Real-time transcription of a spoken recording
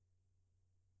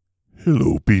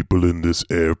Hello, people in this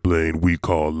airplane we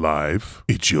call life.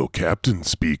 It's your captain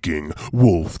speaking,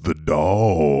 Wolf the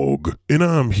dog. And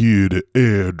I'm here to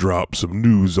airdrop some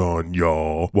news on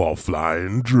y'all while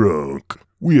flying drunk.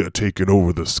 We are taking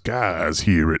over the skies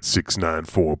here at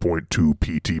 694.2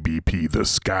 PTBP, the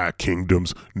Sky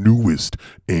Kingdom's newest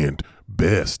and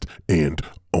best and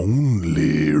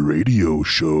only radio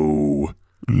show.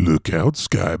 Look out,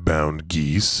 skybound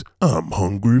geese. I'm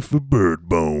hungry for bird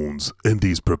bones, and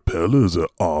these propellers are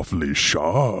awfully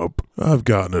sharp. I've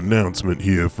got an announcement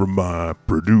here from my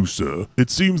producer. It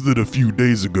seems that a few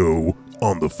days ago,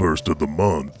 on the 1st of the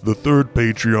month, the third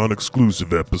Patreon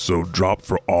exclusive episode dropped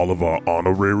for all of our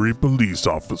honorary police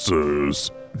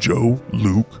officers. Joe,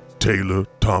 Luke, Taylor,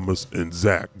 Thomas, and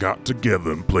Zach got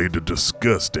together and played a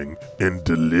disgusting and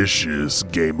delicious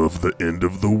game of the end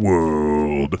of the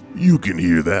world. You can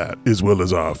hear that, as well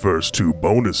as our first two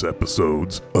bonus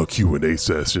episodes, a Q&A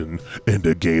session, and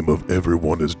a game of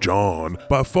Everyone is John,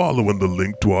 by following the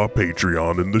link to our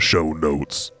Patreon in the show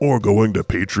notes, or going to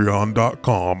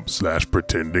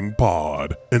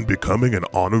patreon.com/pretendingpod, and becoming an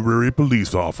honorary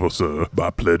police officer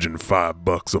by pledging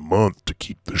 $5 a month to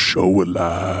keep the show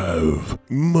alive.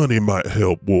 Money might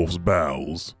help Wolf's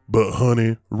bowels, but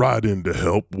honey, right in to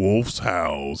help Wolf's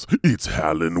howls. It's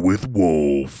Howlin' with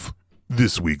Wolf.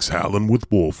 This week's Howlin' with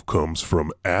Wolf comes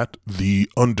from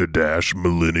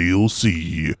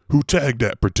 @the_millennial_C, who tagged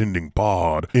at Pretending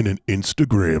Pod in an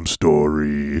Instagram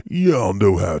story. Y'all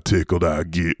know how tickled I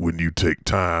get when you take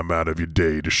time out of your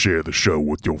day to share the show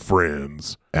with your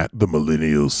friends.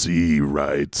 @the_millennial_C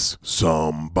writes,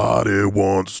 "Somebody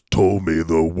once told me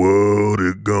the world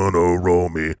is gonna roll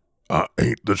me. I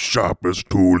ain't the sharpest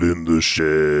tool in the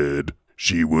shed."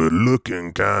 She was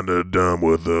looking kinda dumb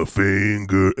with a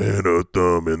finger and a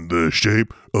thumb in the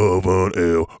shape of an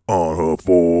L on her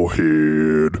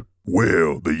forehead.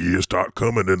 Well, the years start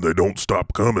coming and they don't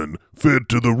stop coming. Fed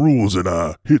to the rules and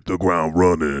I hit the ground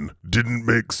running. Didn't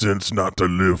make sense not to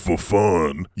live for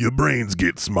fun. Your brains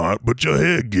get smart, but your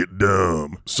head get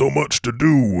dumb. So much to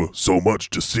do, so much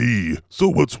to see. So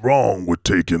what's wrong with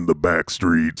taking the back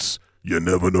streets? You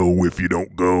never know if you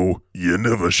don't go. You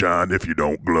never shine if you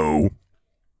don't glow.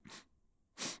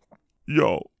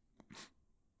 Y'all,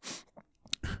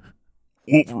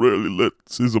 Wolf rarely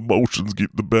lets his emotions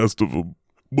get the best of him.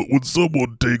 But when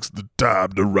someone takes the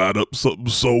time to write up something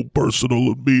so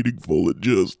personal and meaningful, it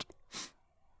just...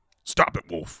 Stop it,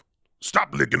 Wolf.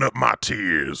 Stop licking up my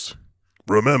tears.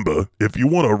 Remember, if you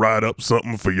want to write up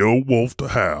something for your wolf to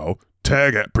howl,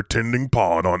 tag at Pretending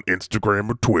Pod on Instagram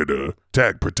or Twitter.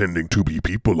 Tag Pretending to Be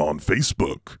People on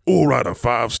Facebook. Or write a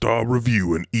 5-star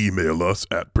review and email us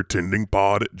at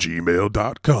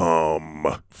pretendingpod@gmail.com.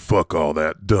 Fuck all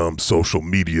that dumb social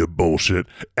media bullshit.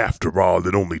 After all,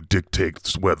 it only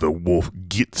dictates whether Wolf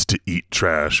gets to eat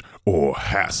trash or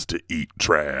has to eat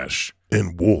trash.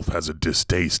 And Wolf has a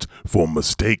distaste for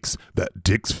mistakes that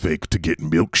dicks fake to get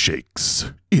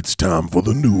milkshakes. It's time for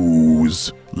the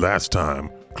news. Last time,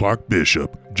 Clark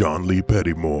Bishop, John Lee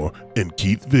Pettymore, and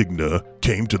Keith Vigna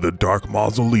came to the dark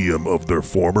mausoleum of their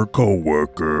former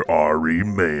co-worker, Ari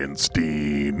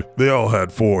Manstein. They all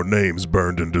had 4 names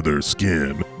burned into their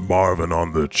skin: Marvin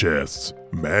on their chests,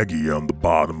 Maggie on the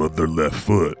bottom of their left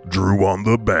foot, Drew on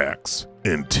their backs,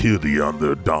 and Tilly on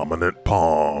their dominant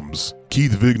palms.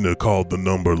 Keith Vigna called the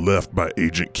number left by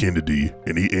Agent Kennedy,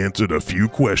 and he answered a few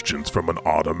questions from an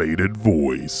automated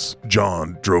voice.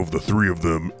 John drove the 3 of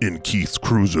them in Keith's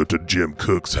cruiser to Jim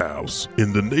Cook's house.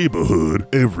 In the neighborhood,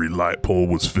 every light pole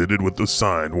was fitted with a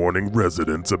sign warning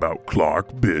residents about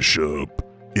Clark Bishop.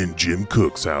 In Jim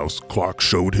Cook's house, Clark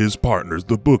showed his partners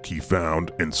the book he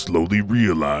found and slowly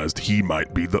realized he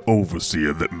might be the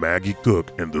overseer that Maggie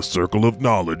Cook and the Circle of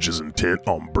Knowledge is intent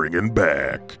on bringing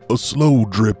back. A slow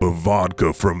drip of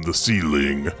vodka from the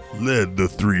ceiling led the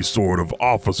 3 sort of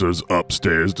officers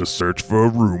upstairs to search for a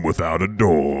room without a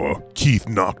door. Keith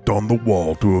knocked on the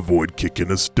wall to avoid kicking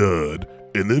a stud,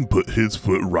 and then put his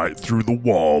foot right through the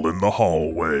wall in the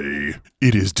hallway.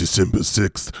 It is December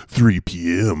 6th, 3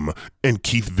 p.m., and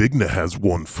Keith Vigna has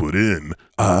 1 foot in.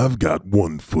 I've got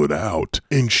 1 foot out,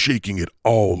 and shaking it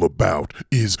all about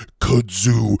is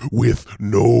kudzu with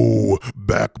no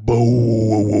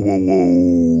backbone.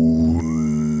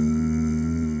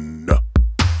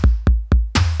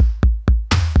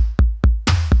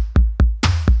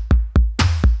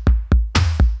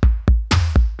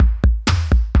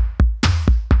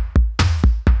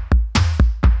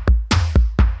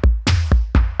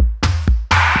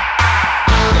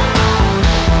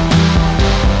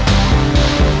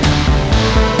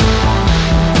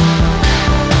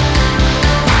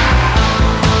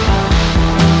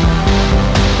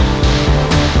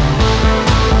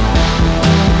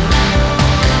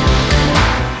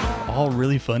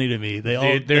 funny to me. They all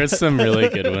Dude, there's some really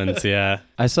good ones, yeah.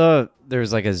 I saw there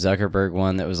was like a Zuckerberg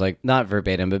one that was like not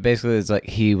verbatim, but basically it's like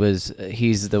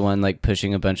he's the one like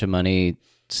pushing a bunch of money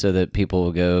so that people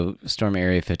will go storm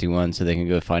Area 51 so they can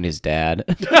go find his dad.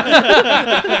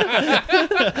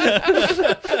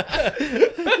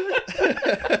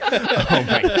 Oh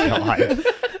my god.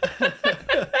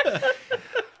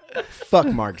 Fuck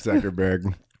Mark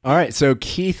Zuckerberg. All right, so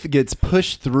Keith gets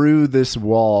pushed through this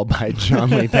wall by John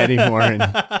Lee Pettymore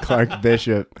and Clark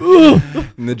Bishop.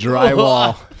 And the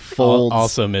drywall folds.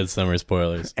 Also Midsummer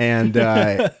spoilers. And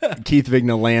Keith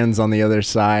Vigna lands on the other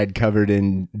side covered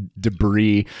in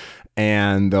debris.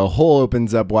 And the hole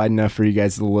opens up wide enough for you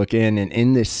guys to look in. And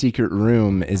in this secret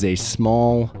room is a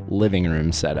small living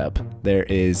room setup. There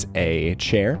is a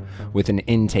chair with an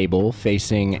end table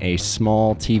facing a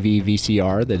small TV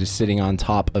VCR that is sitting on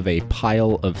top of a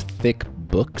pile of thick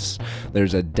books.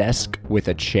 There's a desk with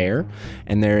a chair,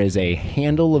 and there is a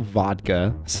handle of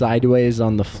vodka sideways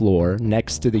on the floor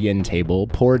next to the end table,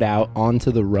 poured out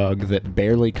onto the rug that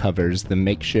barely covers the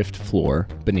makeshift floor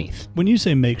beneath. When you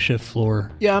say makeshift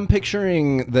floor, Yeah, I'm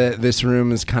picturing that this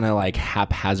room is kind of like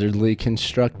haphazardly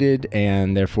constructed,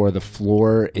 and therefore the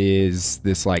floor is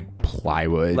this like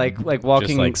plywood. like walking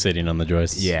Just like sitting on the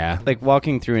joists. Yeah. like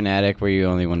walking through an attic where you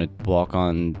only want to walk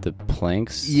on the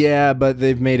planks. Yeah, but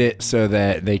they've made it so that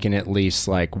they can at least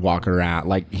like walk around.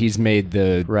 Like he's made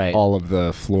the Right. all of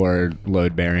the floor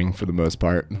load bearing for the most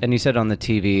part. And you said on the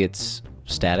TV it's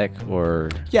static or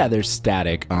Yeah, there's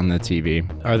static on the TV.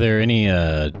 Are there any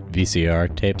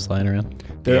VCR tapes lying around?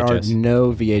 There VHS? are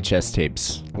no VHS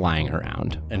tapes lying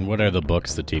around. And what are the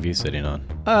books the TV's sitting on?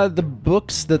 The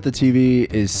books that the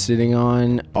TV is sitting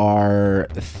on are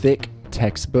thick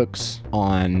textbooks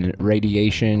on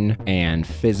radiation and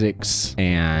physics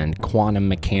and quantum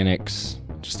mechanics.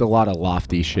 Just a lot of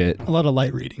lofty shit. a lot of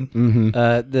light reading.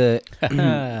 the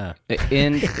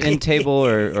end table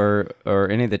or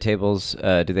any of the tables,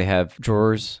 do they have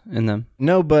drawers in them?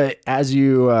 No, but as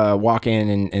you walk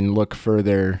in and look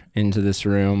further into this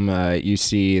room, you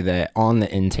see that on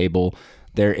the end table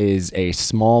there is a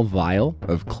small vial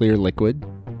of clear liquid,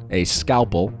 a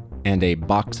scalpel, and a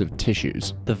box of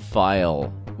tissues. The vial,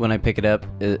 when I pick it up,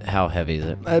 how heavy is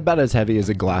it? About as heavy as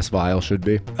a glass vial should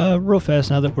be. Real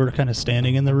fast, now that we're kind of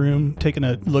standing in the room, taking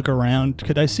a look around,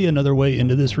 could I see another way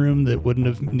into this room that wouldn't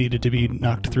have needed to be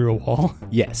knocked through a wall?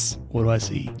 Yes. What do I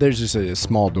see? There's just a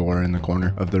small door in the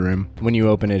corner of the room. When you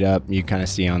open it up, you kind of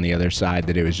see on the other side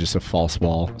that it was just a false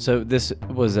wall. So this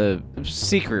was a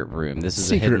secret room. This is a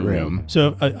Secret hidden room.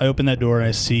 So I open that door and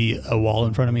I see a wall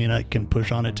in front of me and I can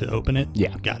push on it to open it?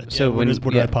 Yeah. Got it. So Yeah, where when-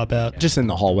 do I pop out? Just in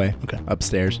the hallway. Okay.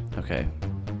 Upstairs. Okay.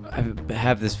 I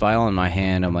have this vial in my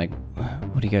hand. I'm like,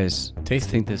 what do you guys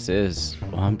think this is?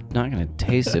 Well, I'm not going to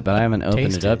taste it, but I haven't opened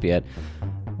Taste it up yet.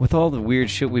 With all the weird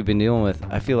shit we've been dealing with,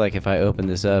 I feel like if I open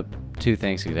this up, two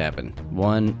things could happen.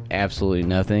 One, absolutely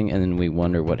nothing, and then we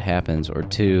wonder what happens. Or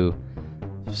two,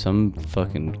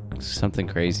 something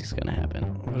crazy is going to happen.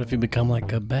 What if you become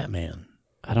like a Batman?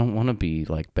 I don't want to be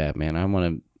like Batman. I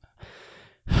want to...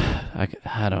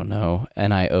 I don't know.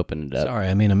 And I opened it up. Sorry,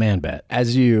 I mean a man bat.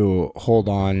 As you hold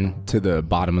on to the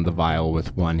bottom of the vial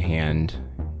with one hand,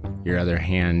 your other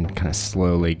hand kind of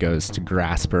slowly goes to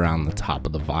grasp around the top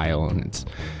of the vial, and it's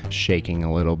shaking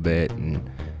a little bit, and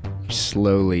you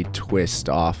slowly twist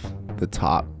off the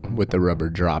top with the rubber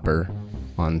dropper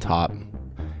on top.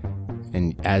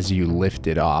 And as you lift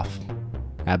it off,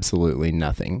 absolutely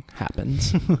nothing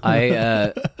happens.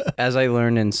 As I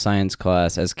learned in science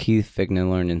class, as Keith Vigna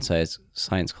learned in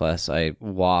science class, I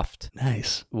waft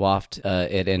Nice.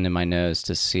 it into my nose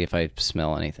to see if I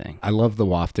smell anything. I love the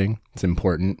wafting. It's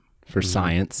important for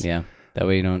science. Yeah, that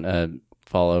way you don't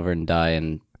fall over and die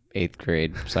in 8th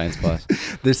grade science class.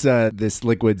 This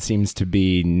liquid seems to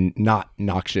be not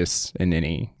noxious in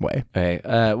any way. Okay,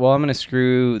 well, I'm going to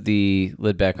screw the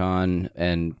lid back on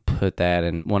and put that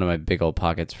in one of my big old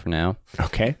pockets for now.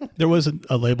 Okay. There wasn't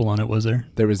a label on it, was there?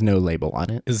 There was no label on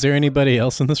it. Is there anybody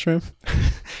else in this room?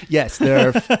 Yes, there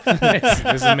are.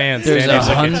 There's a man There's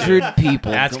standing 100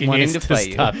 people asking wanting you to to fight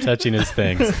you. stop touching his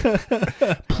things.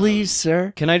 Please,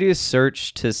 sir. Can I do a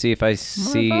search to see if I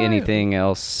see anything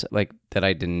else like that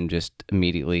I didn't just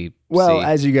immediately Well, see?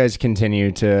 as you guys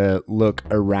continue to look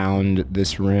around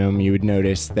this room, you would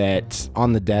notice that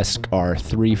on the desk are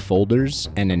 3 folders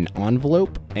and an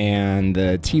envelope, and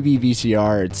the TV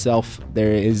VCR itself,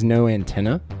 there is no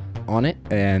antenna on it,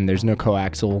 and there's no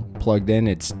coaxial plugged in.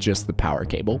 It's just the power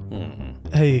cable.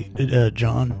 Hey,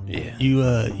 John. Yeah.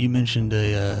 You mentioned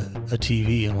a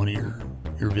TV in one of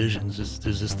your visions. Is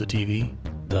this the TV?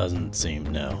 Doesn't seem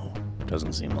no.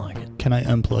 Doesn't seem like it. Can I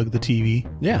unplug the TV?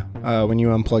 Yeah. When you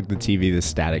unplug the TV, the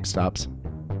static stops.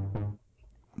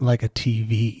 Like a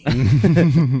TV.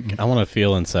 I want to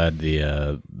feel inside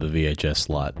the VHS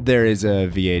slot. There is a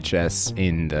VHS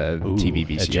in the TV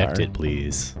VCR. Eject it,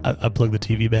 please. I plug the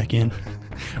TV back in.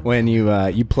 When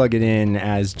you plug it in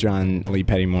as John Lee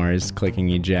Pettymore is clicking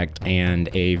eject, and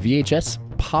a VHS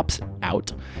pops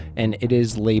out, and it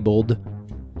is labeled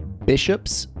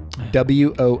Bishop's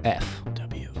WOF.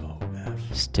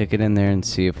 Stick it in there and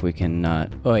see if we can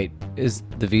not. Oh, wait. Is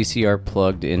the VCR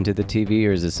plugged into the TV,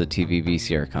 or is this a TV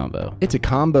VCR combo? It's a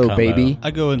combo, baby.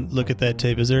 I go and look at that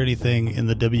tape. Is there anything in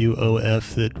the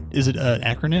WOF that is it an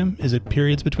acronym? Is it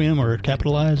periods between them or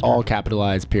capitalized? All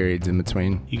capitalized periods in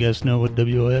between. You guys know what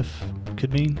WOF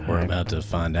could mean? We're about to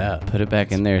find out. Put it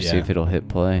back in there, see if it'll hit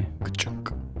play.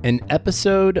 An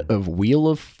episode of Wheel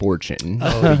of Fortune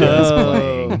Oh, begins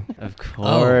playing. Of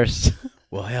course.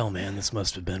 Well, hell, man, this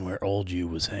must have been where old you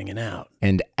was hanging out.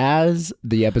 And as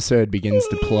the episode begins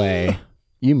to play,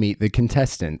 you meet the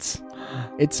contestants.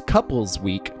 It's couples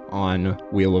week on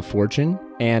Wheel of Fortune,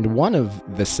 and one of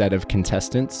the set of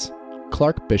contestants,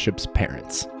 Clark Bishop's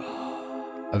parents.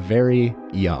 A very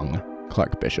young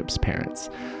Clark Bishop's parents.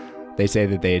 They say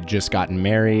that they had just gotten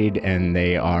married and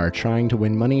they are trying to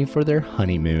win money for their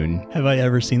honeymoon. Have I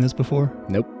ever seen this before?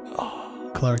 Nope.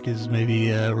 Clark is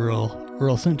maybe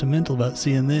real sentimental about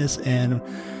seeing this and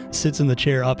sits in the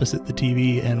chair opposite the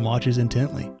TV and watches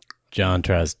intently. John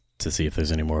tries to see if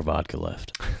there's any more vodka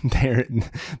left.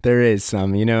 There is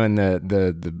some, in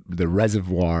the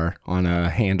reservoir on a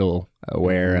handle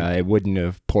where it wouldn't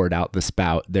have poured out the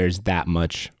spout. There's that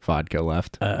much vodka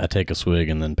left. I take a swig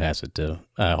and then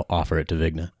offer it to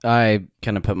Vigna. I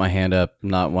kind of put my hand up,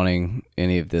 not wanting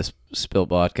any of this spilt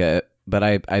vodka, but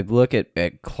I look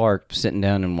at Clark sitting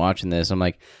down and watching this. I'm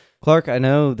like, Clark, I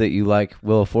know that you like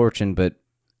Wheel of Fortune, but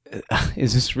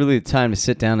is this really the time to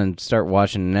sit down and start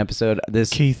watching an episode?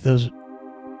 Keith, those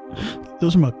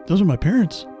are my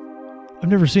parents. I've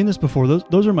never seen this before.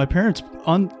 Those are my parents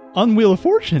on Wheel of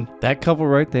Fortune. That couple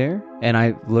right there. And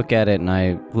I look at it and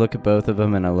I look at both of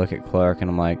them and I look at Clark and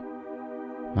I'm like,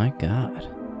 my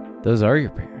God, those are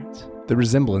your parents. The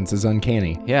resemblance is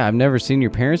uncanny. Yeah, I've never seen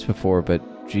your parents before, but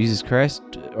Jesus Christ,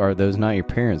 are those not your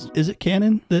parents? Is it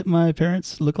canon that my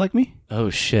parents look like me? Oh,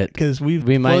 shit. Because we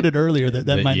might- floated earlier that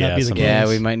might not be the case. Yeah,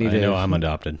 we might need I to. know I'm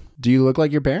adopted. Do you look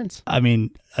like your parents? I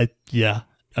mean, I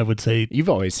would say You've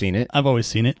always seen it. I've always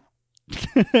seen it.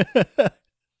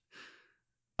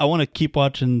 I want to keep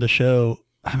watching the show.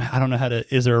 I don't know how to.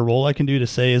 Is there a role I can do to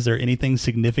say? Is there anything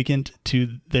significant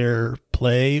to their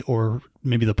play, or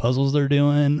maybe the puzzles they're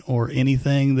doing, or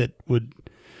anything that would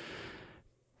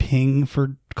ping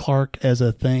for Clark as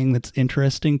a thing that's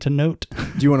interesting to note?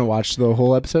 Do you want to watch the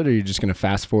whole episode, or are you just going to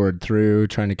fast forward through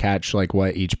trying to catch like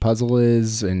what each puzzle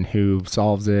is and who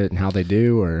solves it and how they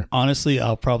do? Or Honestly,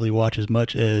 I'll probably watch as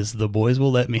much as the boys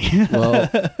will let me. Well,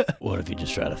 What if you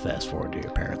just try to fast forward to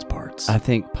your parents' parts? I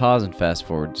think pause and fast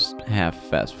forward, just half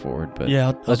fast forward, but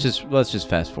Yeah, let's just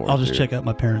fast forward. I'll just through. check out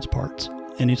my parents' parts.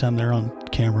 Anytime they're on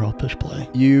camera, I'll push play.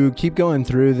 you keep going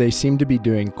through. They seem to be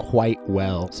doing quite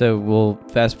well. So we'll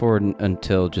fast forward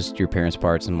until just your parents'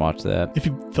 parts and watch that. If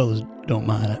you fellas don't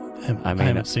mind, I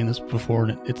haven't seen this before,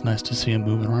 and it's nice to see him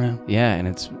moving around. Yeah, and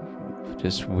it's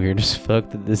just weird as fuck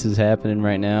that this is happening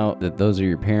right now, that those are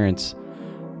your parents.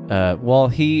 While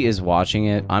he is watching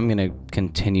it, I'm going to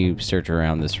continue search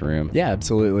around this room. Yeah,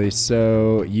 absolutely.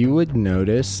 So you would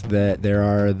notice that there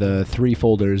are the 3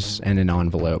 folders and an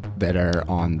envelope that are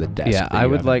on the desk. Yeah, that I you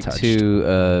would haven't like touched.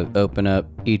 to open up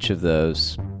each of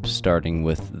those, starting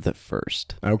with the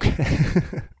first. Okay.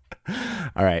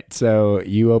 All right. So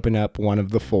you open up one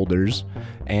of the folders,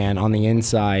 and on the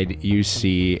inside, you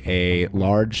see a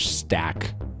large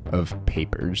stack of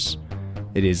papers.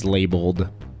 It is labeled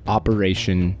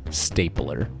Operation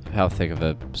Stapler. How thick of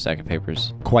a stack of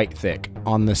papers? Quite thick.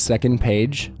 On the second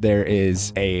page, there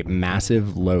is a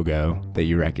massive logo that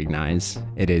you recognize.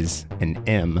 It is an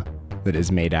M that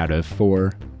is made out of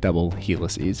 4 double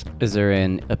helices. Is there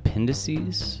an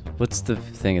appendices? What's the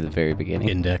thing at the very beginning?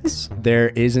 Index. There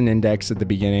is an index at the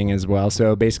beginning as well.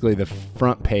 So basically the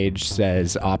front page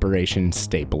says Operation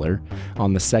Stapler.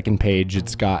 On the second page,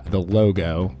 it's got the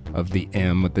logo of the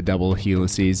M with the double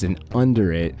helices, and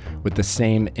under it, with the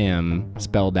same M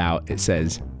spelled out, it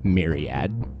says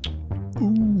Myriad.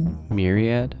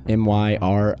 Myriad?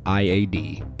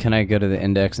 M-Y-R-I-A-D. Can I go to the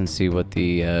index and see what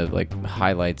the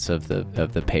highlights of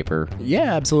the paper?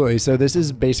 Yeah, absolutely. So this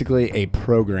is basically a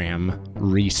program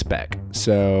respec.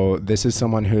 So this is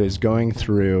someone who is going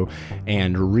through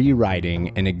and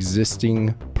rewriting an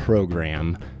existing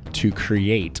program to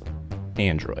create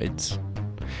androids.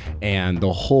 And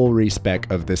the whole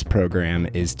respec of this program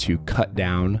is to cut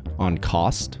down on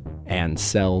cost and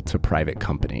sell to private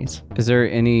companies. Is there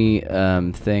any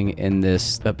thing in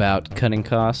this about cutting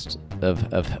cost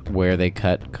of where they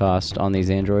cut cost on these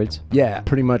androids? Yeah,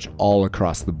 pretty much all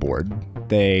across the board.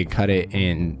 They cut it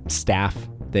in staff,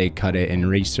 they cut it in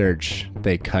research,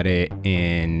 they cut it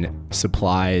in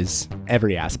supplies,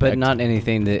 every aspect. But not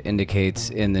anything that indicates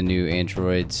in the new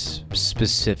androids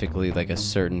specifically like a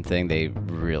certain thing they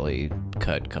really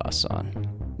cut costs on.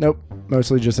 Nope,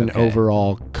 mostly just an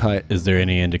overall cut. Is there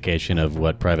any indication of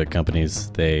what private companies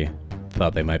they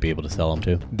thought they might be able to sell them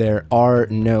to? There are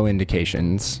no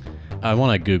indications. I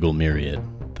want to Google Myriad.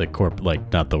 The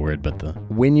like not the word, but the...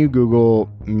 When you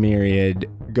Google Myriad,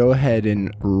 go ahead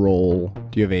and roll.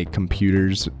 Do you have a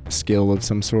computer's skill of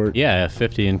some sort? Yeah,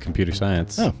 50 in computer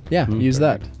science. Oh, yeah, use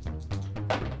that.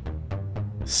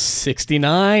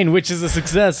 69, which is a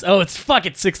success. Oh, it's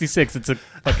 66. It's a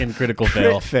fucking critical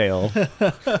fail. Fail.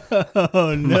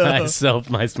 Oh no!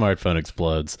 My smartphone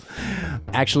explodes.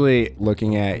 Actually,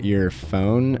 looking at your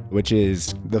phone, which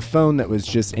is the phone that was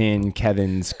just in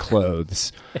Kevin's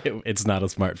clothes. It's not a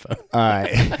smartphone.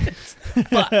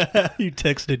 You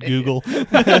texted Google.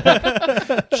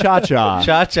 Cha-cha.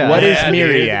 Cha-cha. What is Yeah,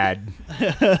 Myriad?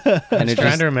 And I'm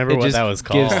trying to remember what that was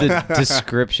called. Gives the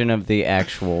description of the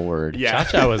actual word. Yeah.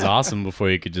 Cha-Cha was awesome before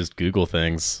you could just Google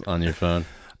things on your phone.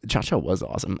 Cha-cha was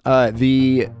awesome.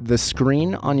 The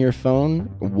screen on your phone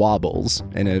wobbles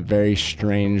in a very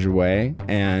strange way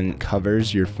and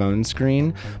covers your phone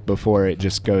screen before it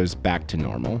just goes back to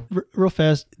normal. Real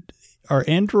fast, are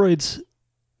androids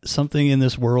something in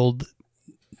this world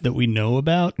that we know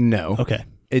about? No. Okay.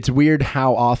 It's weird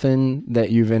how often that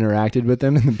you've interacted with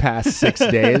them in the past 6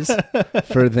 days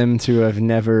for them to have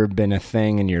never been a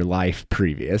thing in your life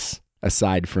previous,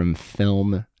 aside from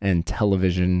film and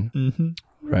television. Mm-hmm.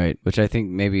 Right, which I think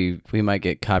maybe we might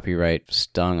get copyright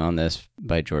stung on this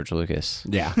by George Lucas.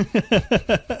 Yeah.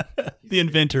 The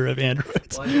inventor of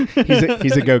androids.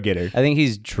 He's a go-getter. I think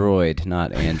he's droid,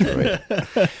 not android.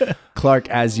 Clark,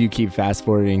 as you keep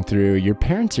fast-forwarding through, your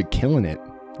parents are killing it.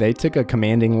 They took a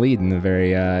commanding lead in the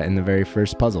very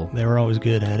first puzzle. They were always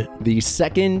good at it. The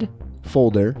second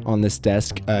folder on this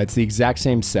desk, it's the exact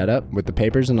same setup with the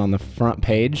papers, and on the front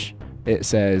page, it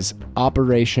says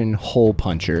Operation Hole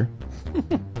Puncher.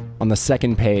 On the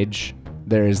second page,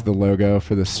 there is the logo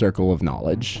for the Circle of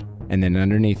Knowledge, and then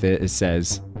underneath it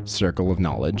says Circle of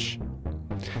Knowledge.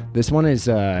 This one is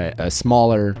a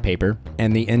smaller paper,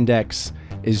 and the index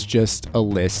is just a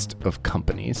list of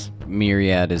companies.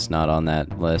 Myriad is not on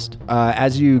that list.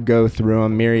 As you go through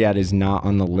them, Myriad is not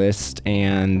on the list,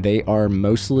 and they are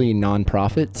mostly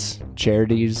nonprofits,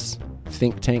 charities,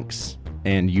 think tanks,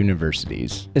 and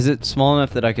universities. Is it small enough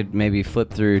that I could maybe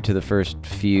flip through to the first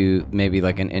few, maybe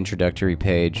like an introductory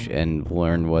page, and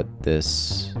learn what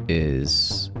this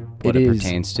is, what it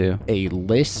pertains to? A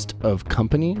list of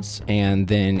companies, and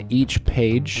then each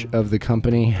page of the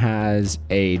company has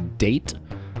a date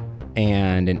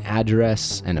and an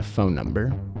address and a phone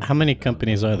number. How many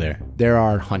companies are there? There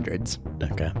are hundreds.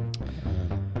 Okay.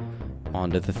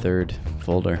 On to the third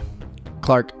folder.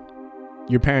 Clark,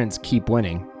 your parents keep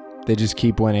winning. They just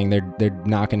keep winning. They're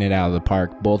knocking it out of the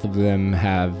park. Both of them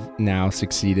have now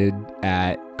succeeded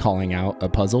at calling out a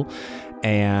puzzle,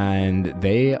 and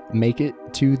they make it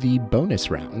to the bonus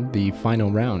round, the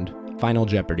final round, final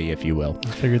Jeopardy, if you will.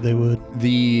 I figured they would.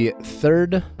 The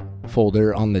third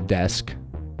folder on the desk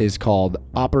is called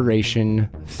Operation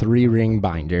 3-Ring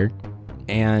Binder,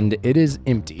 and it is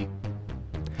empty.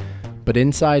 But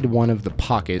inside one of the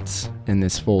pockets in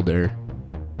this folder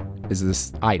is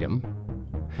this item.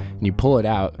 And you pull it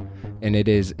out, and it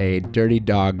is a dirty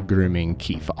dog grooming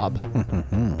key fob.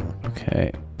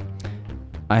 Okay.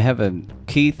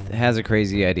 Keith has a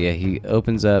crazy idea. He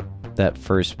opens up that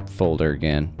first folder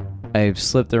again. I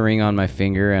slip the ring on my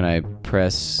finger and I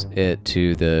press it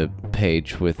to the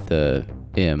page with the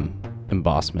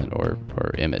embossment or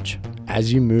image.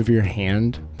 As you move your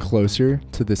hand closer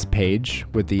to this page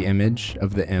with the image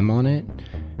of the M on it,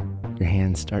 your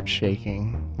hand starts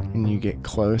shaking, and you get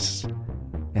close,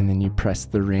 and then you press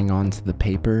the ring onto the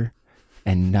paper,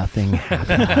 and nothing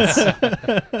happens.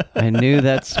 I knew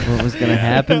that's what was going to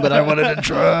happen, but I wanted to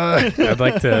try. I'd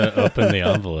like to open the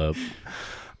envelope.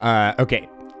 Okay.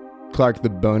 Clark, the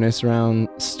bonus round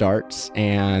starts,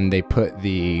 and they put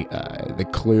the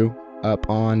clue up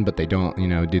on, but they don't,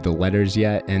 do the letters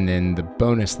yet, and then the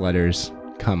bonus letters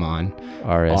come on.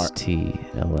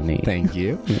 RSTLNE. Thank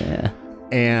you. Yeah.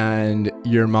 And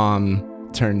your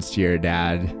mom turns to your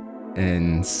dad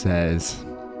and says,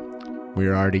 "We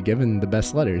were already given the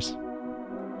best letters."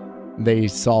 They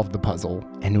solve the puzzle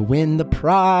and win the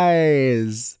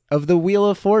prize of the Wheel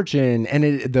of Fortune.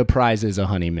 And the prize is a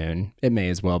honeymoon. It may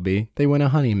as well be. They win a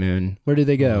honeymoon. Where do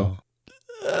they go?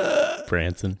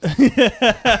 Branson. Yep.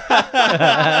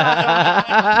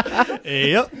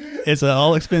 It's an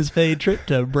all expense paid trip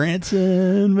to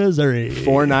Branson, Missouri.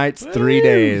 4 nights, 3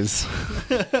 days.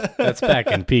 That's back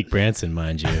in peak Branson,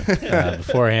 mind you.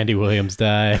 Before Andy Williams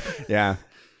died. Yeah.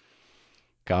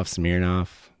 Goff Smirnoff.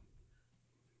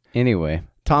 Anyway,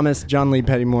 Thomas John Lee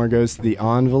Pettymore goes to the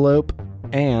envelope,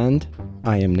 and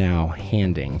I am now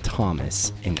handing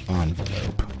Thomas an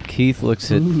envelope. Keith looks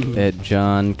at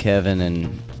John, Kevin,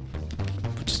 and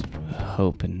just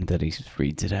hoping that he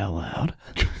reads it out loud.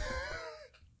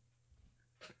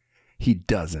 He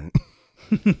doesn't.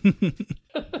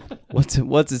 What's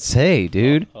it say,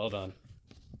 dude? Hold on.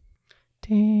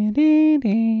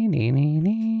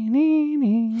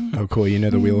 Oh, cool. You know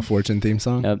the Wheel of Fortune theme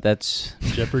song? Nope, that's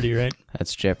Jeopardy, right?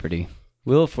 Jeopardy.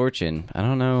 Wheel of Fortune. I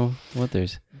don't know what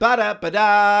there's.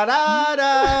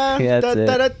 Ba-da-ba-da-da-da. Yeah, that's it.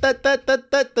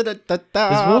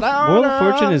 Wheel of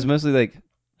Fortune is mostly like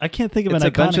I can't think of it's an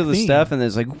a bunch of the theme. stuff, and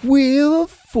there's like Wheel of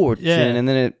Fortune, Yeah. and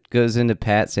then it goes into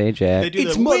Pat Sajak.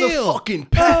 It's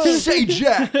motherfucking Pat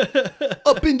Sajak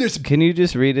up in this. Can you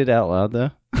just read it out loud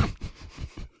though?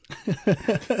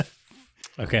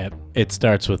 Okay, it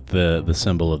starts with the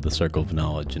symbol of the circle of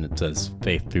knowledge, and it says,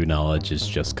 faith through knowledge is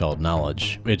just called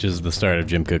knowledge, which is the start of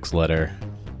Jim Cook's letter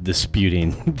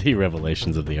disputing the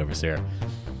revelations of the overseer.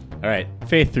 All right,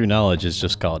 faith through knowledge is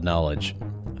just called knowledge.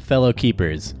 Fellow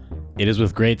keepers, it is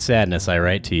with great sadness I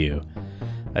write to you.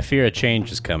 I fear a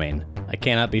change is coming. I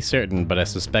cannot be certain, but I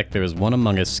suspect there is one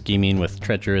among us scheming with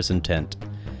treacherous intent.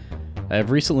 I have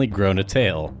recently grown a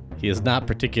tail. He is not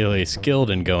particularly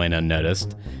skilled in going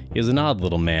unnoticed. He is an odd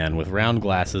little man with round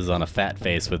glasses on a fat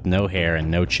face with no hair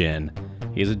and no chin.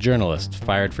 He is a journalist,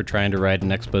 fired for trying to write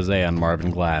an expose on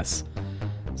Marvin Glass.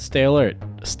 Stay alert.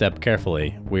 Step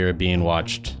carefully. We are being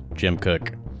watched. Jim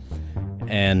Cook.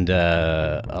 And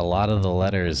a lot of the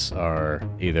letters are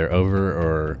either over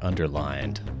or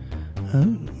underlined.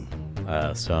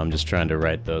 So I'm just trying to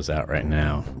write those out right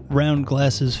now. Round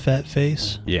glasses, fat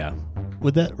face. Yeah.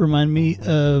 Would that remind me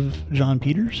of John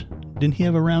Peters? Didn't he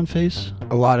have a round face?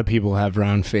 A lot of people have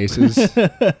round faces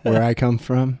where I come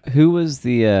from. Who was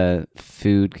the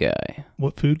food guy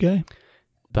What food guy?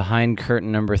 behind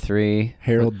curtain number 3?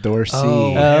 Harold Dorsey.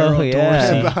 Harold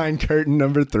yeah. Dorsey. Behind curtain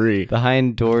number 3.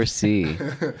 Behind Dorsey.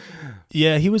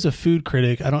 Yeah, he was a food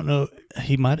critic. I don't know.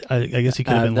 He might. I guess he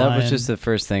could have been that lying. was just the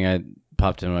first thing I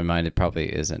popped in my mind. It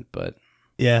probably isn't, but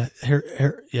Yeah,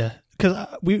 yeah. Because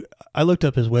I looked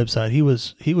up his website. He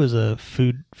was a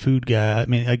food guy. I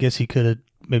mean, I guess he could have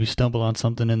maybe stumbled on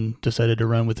something and decided to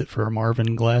run with it for a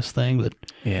Marvin Glass thing. But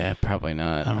yeah, probably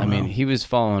not. I don't mean, know. he was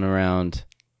following around.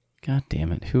 God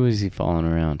damn it! Who was he following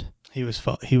around? he was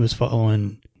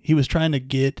following. He was trying to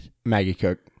get. Maggie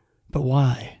Cook. But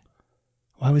why?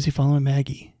 Why was he following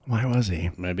Maggie? Why was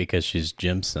he? Maybe because she's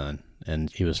Jim's son,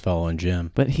 and he was following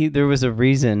Jim. But there was a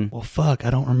reason. Well, fuck, I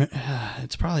don't remember.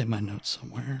 It's probably in my notes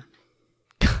somewhere.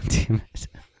 God damn it!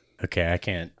 Okay, I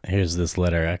can't. Here's this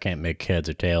letter. I can't make heads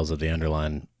or tails of the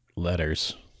underlined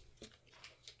letters.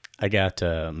 I got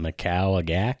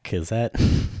Macau-a-gack. Is that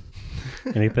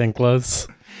anything close?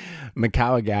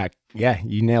 Macau-a-gack. Yeah,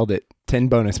 you nailed it. 10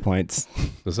 bonus points.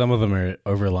 So some of them are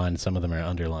overlined, some of them are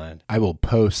underlined. I will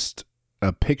post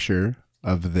a picture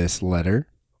of this letter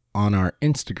on our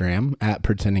Instagram at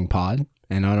PretendingPod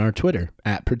and on our Twitter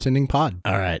at PretendingPod.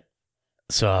 All right.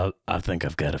 So I think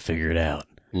I've got to figure it out.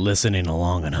 Listening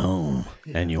along at home,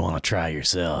 and you want to try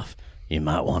yourself, you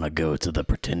might want to go to the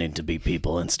Pretending to Be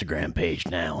People Instagram page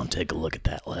now and take a look at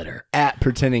that letter. At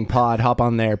PretendingPod, hop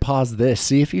on there, pause this,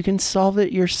 see if you can solve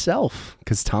it yourself.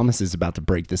 Because Thomas is about to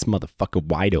break this motherfucker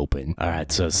wide open. All right,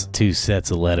 so it's 2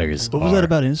 sets of letters. What was that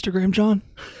about Instagram, John?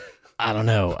 I don't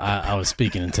know. I was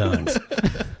speaking in tongues.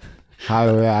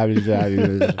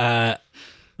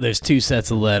 There's 2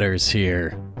 sets of letters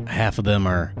here. Half of them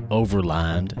are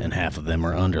overlined and half of them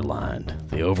are underlined.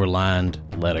 The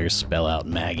overlined letters spell out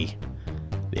Maggie.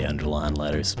 The underlined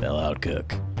letters spell out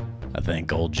Cook. I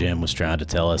think old Jim was trying to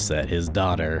tell us that his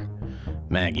daughter,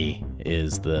 Maggie,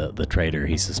 is the traitor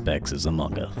he suspects is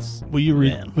among us. Will you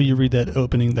read? Man. Will you read that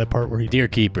opening? That part where he? Dear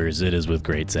keepers, it is with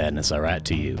great sadness I write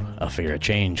to you. I fear a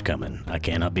change coming. I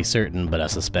cannot be certain, but I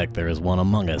suspect there is one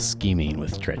among us scheming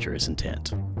with treacherous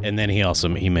intent. And then he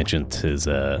mentioned his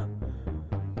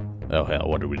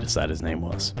what did we decide his name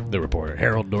was? The reporter,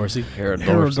 Harold Dorsey. Harold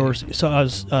Dorsey. So I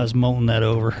was mulling that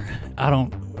over. I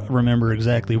don't remember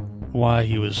exactly why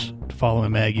he was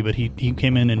following Maggie, but he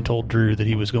came in and told Drew that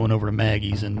he was going over to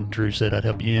Maggie's, and Drew said, I'd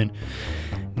help you in.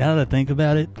 Now that I think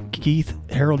about it, Keith,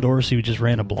 Harold Dorsey just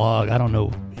ran a blog. I don't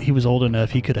know. He was old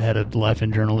enough. He could have had a life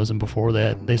in journalism before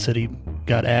that. They said he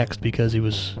got axed because he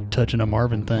was touching a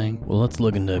Marvin thing. Well, let's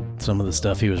look into some of the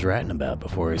stuff he was writing about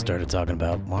before he started talking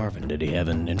about Marvin. Did he have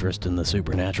an interest in the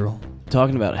supernatural?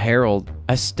 Talking about Harold,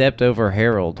 I stepped over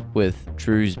Harold with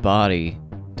Drew's body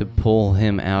to pull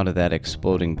him out of that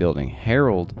exploding building.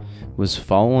 Harold was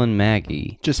following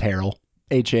Maggie. Just Harold.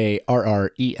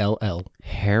 Harrell.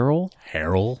 Harold?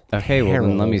 Harold? Okay, well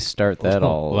then let me start that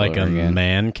all Like over a again.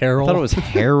 man Carol? I thought it was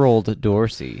Harold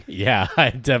Dorsey. Yeah,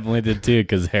 I definitely did too,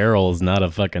 because Harold is not a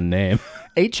fucking name.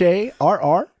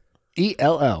 Harrell.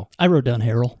 I wrote down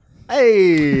Harold.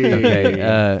 Hey.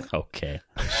 Okay, Okay.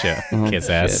 Shit. oh, Kiss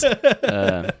ass. shit.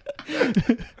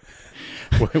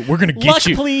 We're gonna get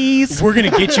you. please. We're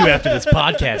gonna get you after this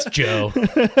podcast, Joe.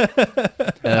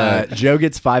 Joe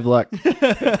gets 5 luck.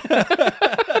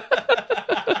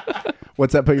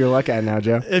 What's that put your luck at now,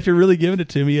 Joe? If you're really giving it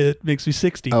to me, it makes me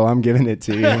 60. Oh, I'm giving it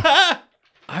to you.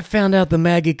 I found out the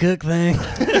Maggie Cook thing.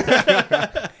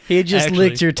 He just Actually-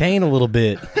 licked your taint a little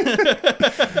bit.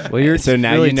 Well, you're So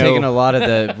now really you know- taking a lot of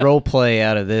the role play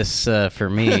out of this for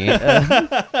me.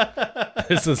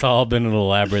 This has all been an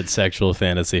elaborate sexual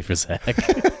fantasy for Zach.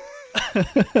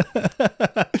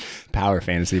 Power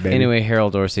fantasy, baby. Anyway,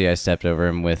 Harold Dorsey, I stepped over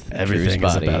him with Everything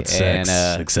Drew's is body, about sex,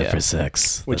 and, except yeah. for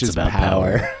sex, which That's is about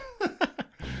power.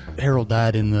 Harold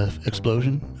died in the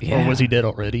explosion? Yeah. Or was he dead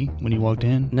already when you walked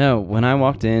in? No, when I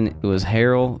walked in, it was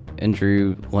Harold and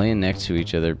Drew laying next to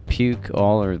each other, puke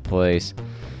all over the place.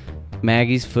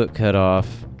 Maggie's foot cut off.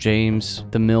 James,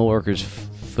 the mill worker's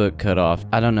foot cut off.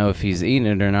 I don't know if he's eating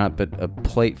it or not, but a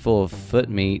plate full of foot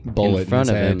meat Bullet in in front his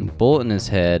of him, head. bullet in his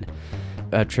head.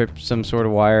 I tripped some sort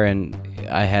of wire, and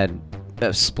I had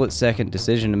a split-second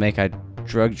decision to make. I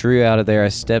drug Drew out of there. I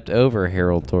stepped over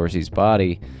Harold Dorsey's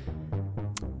body.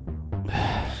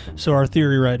 So our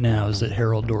theory right now is that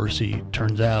Harold Dorsey,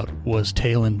 turns out, was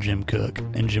tailing Jim Cook,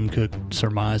 and Jim Cook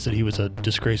surmised that he was a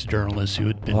disgraced journalist who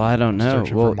had been Well, I don't know.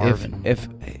 searching Well, for Marvin. if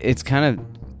it's kind of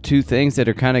two things that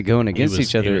are kind of going against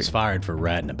each He other. was fired for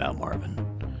writing about Marvin.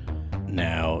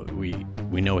 Now, we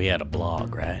know he had a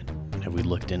blog, right? Have we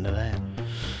looked into that?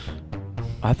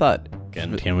 I thought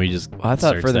Can we just I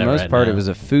thought search for the that most right part now? it was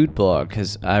a food blog,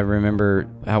 because I remember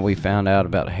how we found out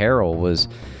about Harold was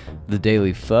the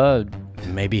Daily Fud,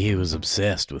 Maybe he was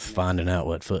obsessed with finding out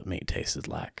what foot meat tasted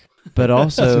like. but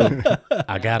also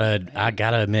I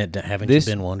gotta admit, haven't This-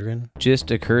 you been wondering? just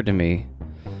occurred to me,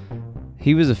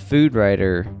 he was a food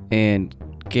writer, and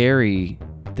Gary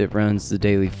that runs the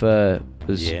Daily Fud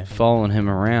was Yeah. following him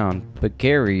around, but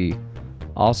Gary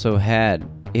also had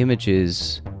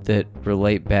images that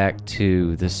relate back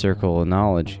to the Circle of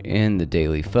Knowledge in the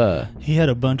Daily Fud. he had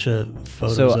a bunch of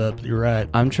photos So- up. You're right.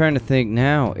 I'm trying to think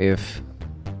now, if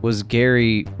was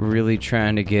Gary really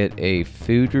trying to get a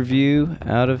food review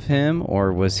out of him,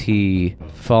 or was he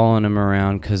following him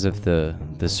around because of the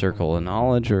Circle of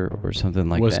Knowledge or something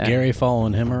like Was that? Gary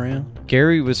following him around?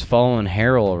 Gary was following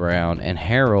Harold around, and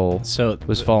Harold So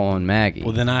was following Maggie.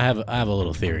 Well, then I have a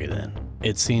little theory. Then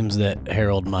it seems that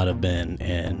Harold might have been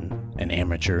an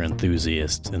amateur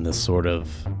enthusiast in this sort of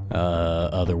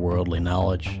otherworldly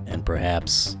knowledge, and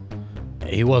perhaps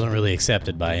he wasn't really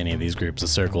accepted by any of these groups. The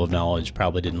Circle of Knowledge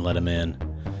probably didn't let him in,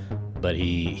 but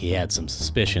he had some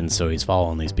suspicions, so he's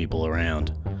following these people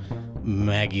around.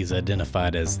 Maggie's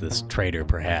identified as this traitor,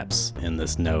 perhaps, in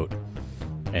this note,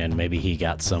 and maybe he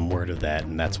got some word of that,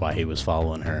 and that's why he was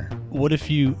following her. What if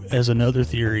you, as another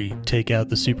theory, take out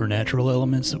the supernatural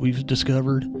elements that we've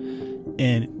discovered,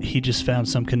 and he just found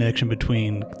some connection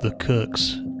between the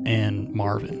Cooks and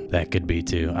Marvin? That could be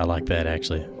too. I like that,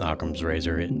 actually. Occam's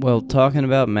razor. Well, talking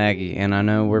about Maggie, and I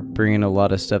know we're bringing a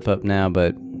lot of stuff up now,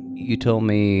 but you told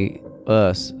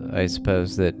us, I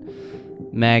suppose, that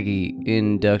Maggie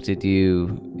inducted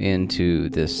you into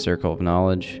this Circle of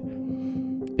Knowledge.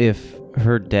 If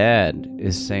her dad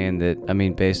is saying that, I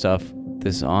mean, based off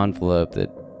this envelope,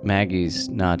 that Maggie's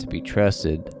not to be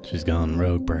trusted, She's gone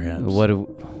rogue, perhaps. what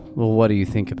do you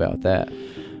think about that?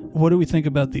 What do we think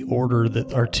about the order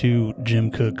that our two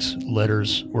Jim Cook's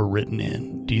letters were written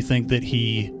in? Do you think that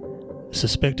he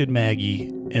suspected Maggie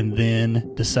and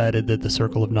then decided that the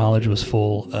Circle of Knowledge was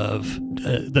full of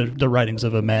the writings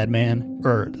of a madman,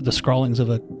 or the scrawlings of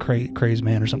a crazed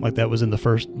man or something like that was in the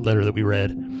first letter that we read?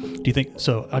 Do you think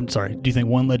so? I'm sorry. Do you think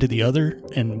one led to the other,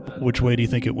 and which way do you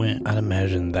think it went? I'd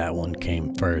imagine that one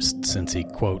came first, since he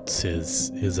quotes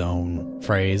his own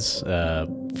phrase,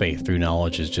 faith through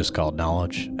knowledge is just called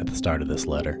knowledge, at the start of this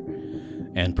letter.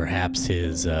 And perhaps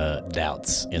his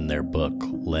doubts in their book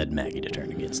led Maggie to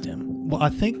turn against him. Well, I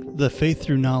think the faith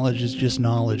through knowledge is just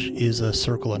knowledge is a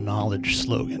circle of knowledge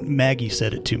slogan. Maggie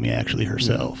said it to me actually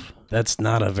herself. That's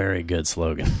not a very good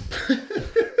slogan.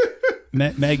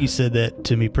 Maggie said that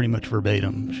to me pretty much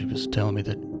verbatim. She was telling me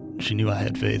that she knew I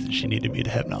had faith and she needed me to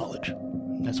have knowledge.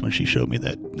 That's when she showed me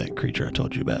that creature I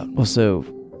told you about. Well, so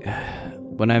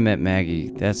when I met Maggie,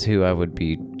 that's who I would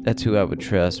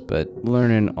trust. But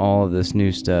learning all of this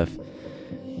new stuff,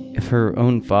 if her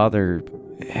own father,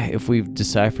 if we've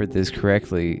deciphered this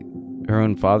correctly, her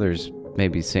own father's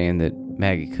maybe saying that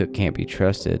Maggie Cook can't be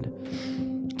trusted.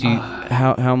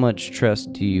 How much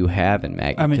trust do you have in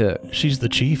Maggie Cook? She's the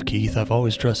chief, Keith. I've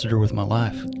always trusted her with my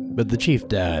life. But the chief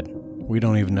died. We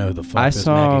don't even know who the fuck I this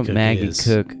saw Maggie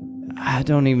Cook is. I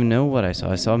don't even know what I saw.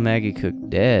 I saw Maggie Cook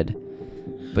dead.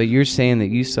 But you're saying that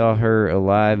you saw her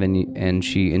alive and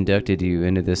she inducted you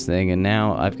into this thing, and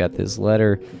now I've got this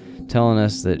letter telling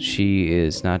us that she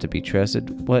is not to be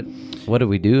trusted. What do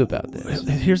we do about this?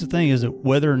 Here's the thing: is that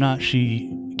whether or not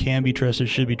she can be trusted,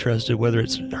 should be trusted, whether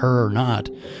it's her or not,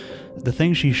 the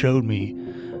thing she showed me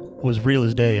was real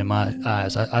as day in my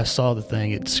eyes. I saw the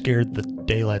thing; it scared the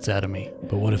daylights out of me.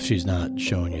 But what if she's not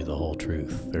showing you the whole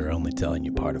truth? They're only telling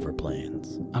you part of her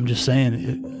plans. I'm just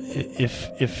saying,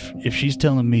 if she's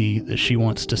telling me that she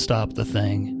wants to stop the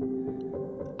thing,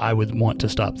 I would want to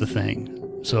stop the thing.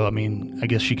 So, I mean, I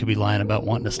guess she could be lying about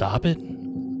wanting to stop it.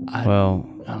 I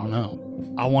don't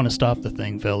know. I want to stop the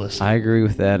thing, fellas. I agree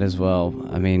with that as well.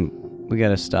 I mean, we got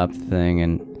to stop the thing,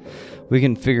 and we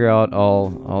can figure out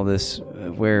all this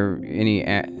where any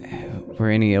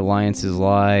alliances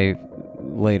lie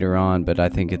later on. But I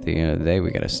think at the end of the day,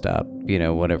 we got to stop,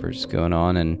 whatever's going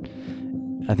on.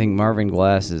 And I think Marvin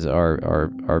Glass is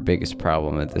our biggest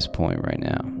problem at this point right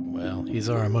now. Well, he's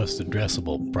our most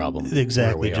addressable problem.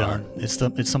 Exactly, John.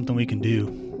 It's something we can do.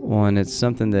 Well, and it's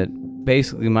something that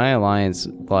basically my alliance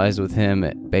lies with him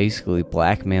basically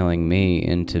blackmailing me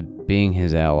into being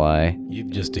his ally.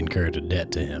 You've just incurred a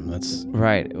debt to him. That's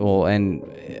right. Well,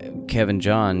 and Kevin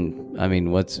John, I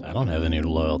mean, I don't have any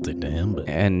loyalty to him, but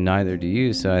and neither do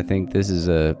you. So I think this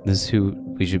is who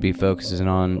we should be focusing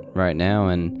on right now,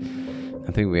 and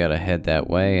I think we got to head that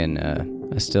way. And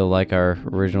I still like our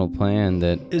original plan.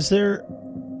 Is there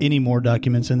any more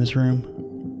documents in this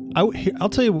room? I'll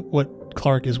tell you what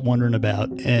Clark is wondering about,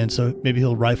 and so maybe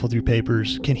he'll rifle through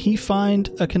papers. Can he find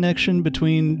a connection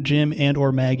between Jim and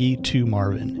or Maggie to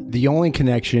Marvin? The only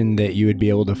connection that you would be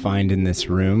able to find in this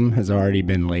room has already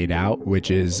been laid out, which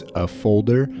is a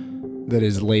folder that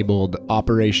is labeled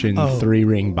Operation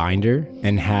 3-Ring Binder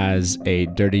and has a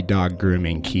Dirty Dog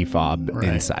Grooming key fob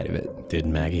inside of it. Did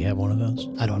Maggie have one of those?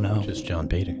 I don't know. Just John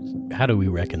Peters. How do we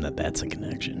reckon that that's a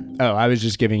connection? Oh, I was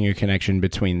just giving you a connection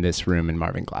between this room and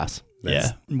Marvin Glass.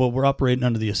 Yeah. Well, we're operating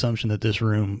under the assumption that this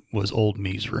room was old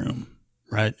me's room,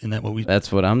 right? Isn't that what we...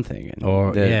 That's what I'm thinking.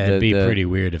 Or, it'd be pretty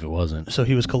weird if it wasn't. So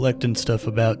he was collecting stuff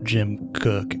about Jim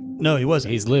Cook. No, he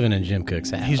wasn't. He's living in Jim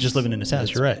Cook's house. He's just living in his house,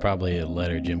 you're right. Probably a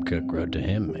letter Jim Cook wrote to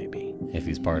him, maybe, if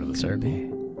he's part of the circle.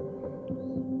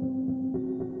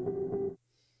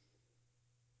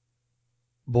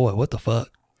 Boy, what the fuck?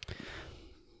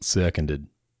 Seconded.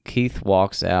 Keith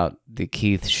walks out the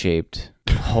Keith-shaped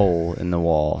hole in the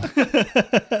wall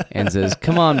and says,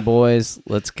 "Come on, boys,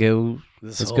 let's go.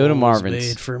 Let's go to Marvin's.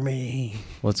 Made for me.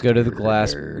 Let's go to the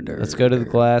glass. Let's go to the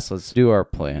glass. Let's do our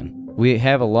plan. We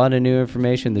have a lot of new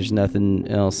information. There's nothing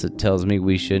else that tells me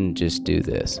we shouldn't just do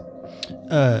this."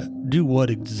 Do what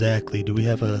exactly? Do we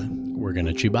have a... We're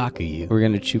gonna Chewbacca you. We're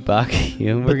gonna Chewbacca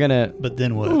you. We're gonna... But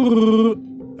then what?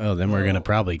 Oh, then we're gonna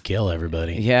probably kill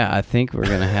everybody. Yeah, I think we're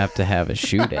gonna have to have a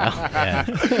shootout. Yeah.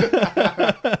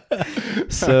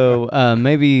 So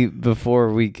maybe before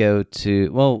we go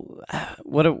to... Well,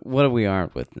 what are we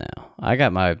armed with now? I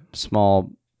got my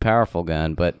small, powerful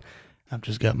gun, but... I've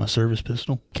just got my service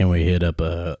pistol. Can we hit up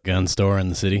a gun store in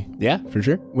the city? Yeah, for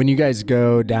sure. When you guys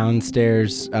go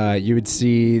downstairs, you would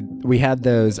see we had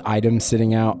those items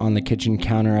sitting out on the kitchen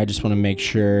counter. I just want to make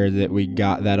sure that we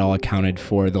got that all accounted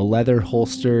for. The leather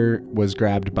holster was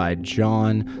grabbed by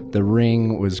John. The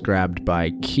ring was grabbed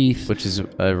by Keith. Which is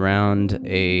around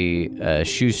a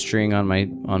shoestring on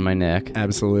my neck.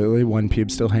 Absolutely. One pube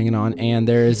still hanging on. And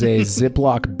there is a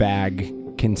Ziploc bag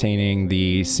containing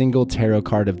the single tarot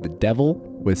card of the devil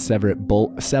with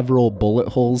several bullet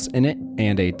holes in it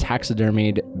and a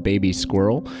taxidermied baby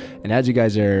squirrel. And as you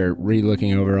guys are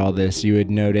re-looking over all this, you would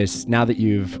notice, now that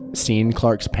you've seen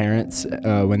Clark's parents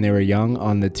when they were young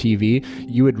on the TV,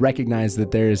 you would recognize that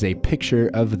there is a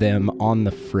picture of them on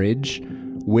the fridge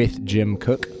with Jim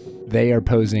Cook. They are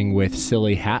posing with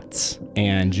silly hats,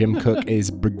 and Jim Cook is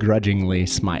begrudgingly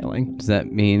smiling. Does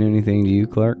that mean anything to you,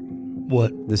 Clark?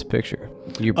 What? This picture.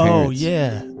 Your parents. Oh,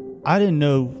 yeah. I didn't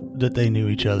know that they knew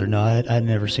each other. No, I'd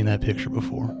never seen that picture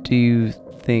before. Do you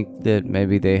think that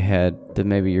maybe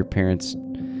maybe your parents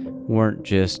weren't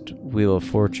just Wheel of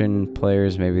Fortune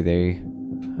players? Maybe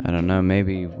I don't know,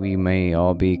 maybe we may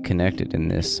all be connected in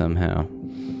this somehow.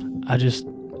 I just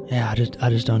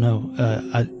don't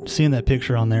know. Seeing that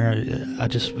picture on there, I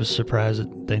just was surprised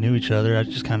that they knew each other. I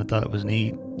just kind of thought it was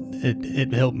neat.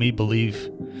 It helped me believe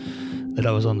that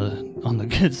I was on the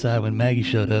good side when Maggie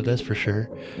showed up. That's for sure.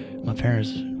 My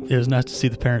parents. It was nice to see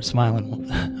the parents smiling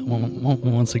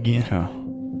once again.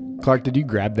 Oh. Clark, did you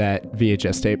grab that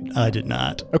VHS tape? I did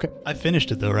not. Okay. I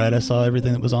finished it though, right? I saw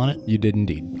everything that was on it. You did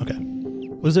indeed. Okay.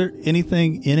 Was there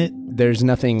anything in it? There's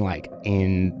nothing like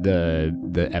in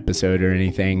the episode or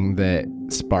anything that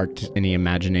sparked any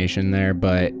imagination there,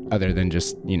 but other than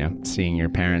just, seeing your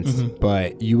parents. Mm-hmm.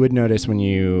 But you would notice when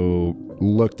you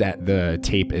looked at the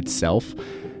tape itself,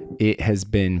 it has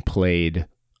been played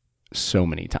so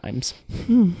many times.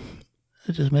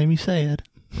 It just made me sad.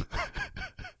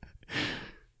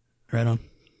 Right on.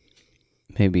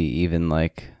 Maybe even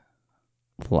like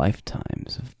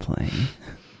lifetimes of playing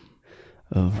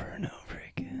over and over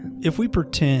again. If we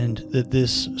pretend that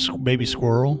this baby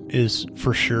squirrel is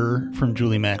for sure from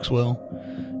Julie Maxwell,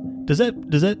 does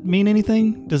that mean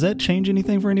anything? Does that change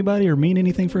anything for anybody or mean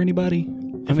anything for anybody?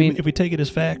 If we take it as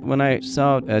fact. When I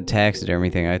saw a taxidermy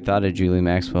thing, I thought of Julie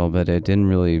Maxwell, but it didn't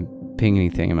really ping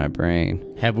anything in my brain.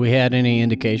 Have we had any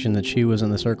indication that she was in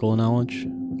the Circle of Knowledge?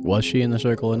 Was she in the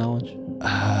Circle of Knowledge?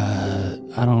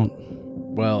 I don't.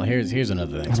 Well, here's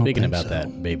another thing. I don't Speaking think about so.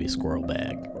 that baby squirrel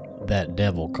bag, that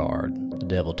devil card, the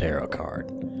devil tarot card,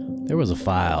 there was a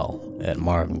file at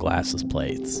Marvin Glass's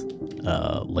place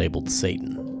labeled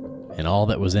Satan, and all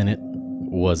that was in it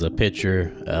was a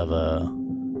picture of a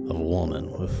woman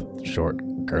with short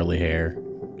curly hair,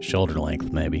 shoulder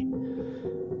length maybe,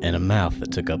 and a mouth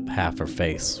that took up half her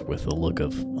face with a look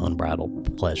of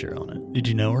unbridled pleasure on it. Did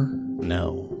you know her?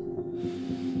 No.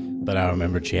 But I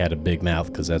remembered she had a big mouth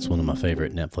because that's one of my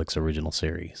favorite Netflix original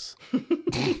series.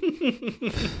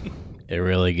 It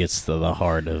really gets to the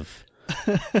heart of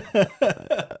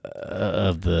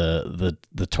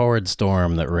the torrid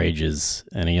storm that rages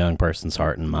in a young person's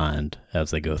heart and mind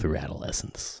as they go through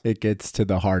adolescence. It gets to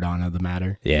the heart-on of the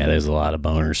matter. Yeah, there's a lot of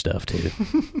boner stuff too.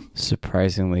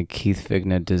 Surprisingly, Keith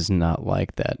Vigna does not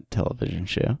like that television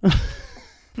show.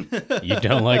 You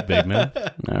don't like Big Man?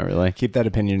 Not really. Keep that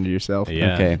opinion to yourself.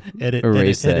 Yeah. Okay.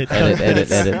 Erase that.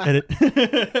 Edit.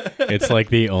 It's like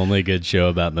the only good show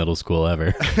about middle school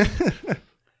ever.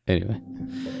 Anyway.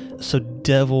 So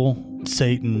devil,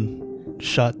 Satan,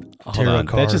 shot Hold tarot on.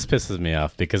 card. That just pisses me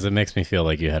off because it makes me feel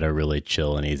like you had a really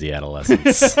chill and easy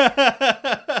adolescence.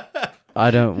 I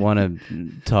don't want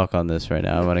to talk on this right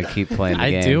now. I want to keep playing the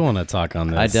game. I do want to talk on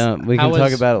this. I don't. We can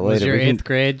talk about it later. Was your We can- 8th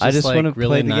grade just I just like want to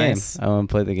really play the nice? game. I want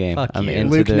to play the game. Fuck I'm you.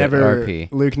 into Luke the never RP.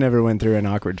 Luke never went through an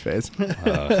awkward phase.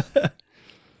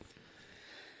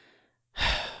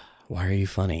 Why are you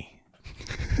funny?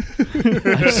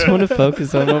 I just want to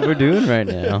focus on what we're doing right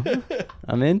now.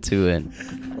 I'm into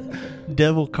it.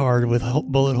 Devil card with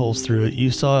bullet holes through it.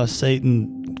 You saw a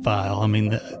Satan file. I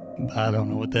mean, I don't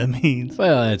know what that means.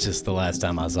 Well, it's just the last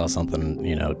time I saw something,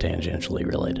 tangentially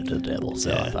related to the devil,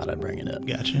 so I Yeah. thought I'd bring it up.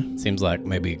 Gotcha. Seems like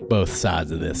maybe both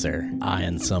sides of this are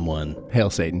eyeing someone Hail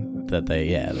Satan. that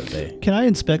they Can I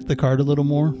inspect the card a little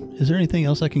more? Is there anything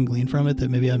else I can glean from it that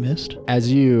maybe I missed?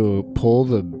 As you pull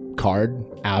the card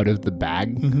out of the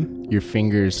bag, Mm-hmm. your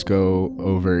fingers go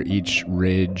over each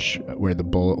ridge where the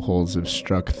bullet holes have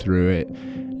struck through it,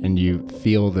 and you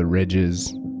feel the ridges,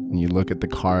 and you look at the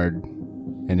card,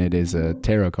 and it is a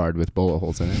tarot card with bullet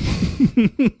holes in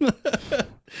it.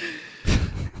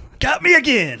 Got me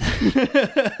again.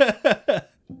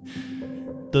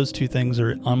 Those two things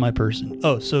are on my person.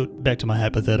 Oh, so back to my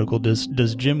hypothetical.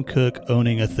 Does Jim Cook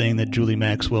owning a thing that Julie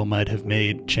Maxwell might have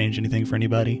made change anything for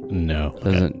anybody? No.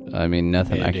 Doesn't. I mean,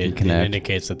 nothing I can It connect.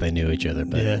 indicates that they knew each other,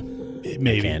 but Yeah,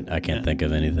 maybe. I can't think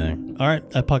of anything. All right,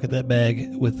 I pocket that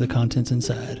bag with the contents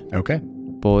inside. Okay.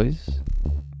 Boys,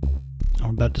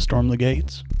 I'm about to storm the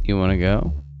gates. you want to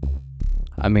go?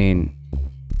 I mean,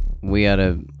 we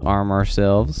gotta arm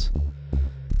ourselves,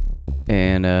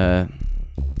 and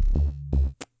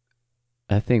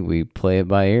I think we play it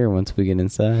by ear once we get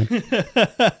inside.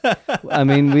 I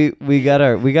mean, we got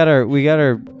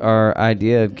our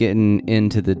idea of getting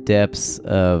into the depths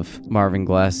of Marvin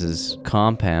Glass's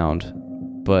compound,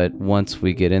 but once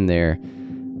we get in there,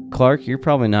 Clark, you're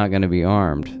probably not going to be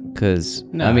armed. Because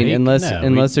No, I mean, unless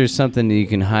we- there's something that you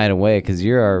can hide away, because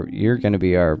you're going to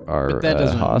be our But that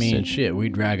doesn't hostage. mean shit. We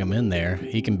drag him in there.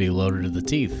 He can be loaded to the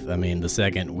teeth. I mean, the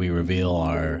second we reveal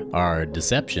our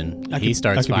deception, he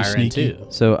starts I could be firing sneaky. too.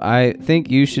 So I think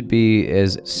you should be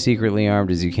as secretly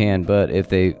armed as you can. But if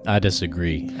they I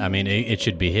disagree. I mean, it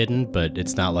should be hidden, but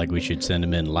it's not like we should send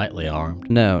him in lightly armed.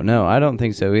 no, I don't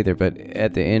think so either. But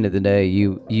at the end of the day,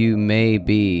 you may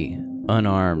be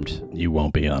unarmed. You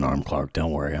won't be unarmed, Clark.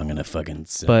 Don't worry. I'm gonna fucking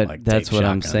send, But like, that's tape what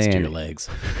I'm shotguns to saying. your legs.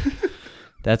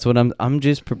 That's what I'm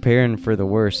just preparing for the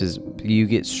worst. Is you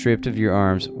get stripped of your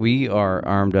arms. We are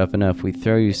armed up enough. We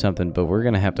throw you something, but we're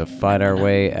gonna have to fight our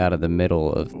way out of the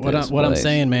middle of What this I'm place.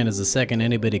 saying, man, is the second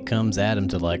anybody comes at him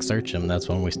to like search him, that's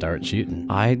when we start shooting.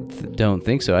 Don't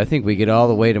think so. I think we get all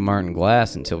the way to Martin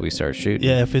Glass until we start shooting.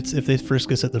 Yeah, if they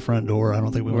frisk us at the front door, I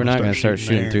don't think We're not going going to start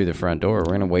shooting there. through the front door. We're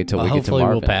going to wait till we get to Hopefully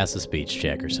Marvin. we'll pass a speech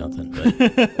check or something.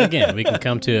 But again, we can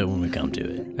come to it when we come to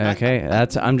it. Okay,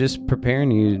 I'm just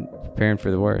preparing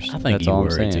for the worst. I think That's you all I'm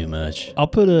worry saying. too much. I'll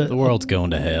put The world's going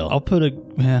to hell. I'll put a.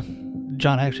 Yeah,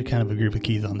 John, I actually kind of agree with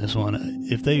Keith on this one.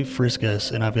 If they frisk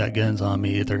us and I've got guns on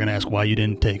me, they're going to ask why you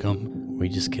didn't take them. We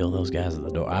just kill those guys at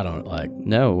the door. I don't like.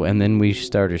 No, and then we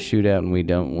start a shootout and we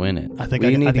don't win it. I think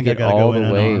we I need to think I get gotta all go in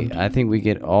the way. unarmed. I think we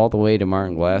get all the way to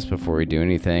Martin Glass before we do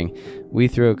anything. We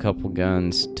throw a couple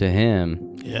guns to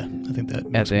him Yeah, I think that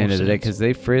at makes the end more of the day sense. because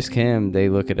they frisk him. They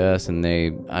look at us and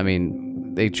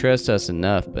they trust us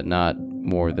enough, but not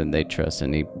more than they trust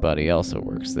anybody else that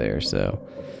works there. So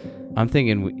I'm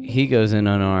thinking he goes in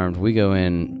unarmed, we go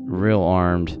in real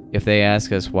armed. If they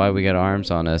ask us why we got arms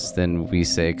on us, then we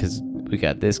say because we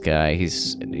got this guy.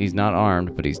 He's not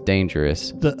armed, but he's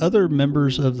dangerous. The other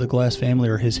members of the Glass family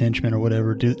or his henchmen or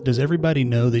whatever, does everybody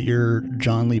know that you're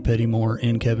John Lee Pettymore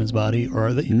in Kevin's body, or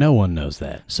are they? No one knows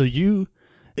that. So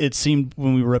it seemed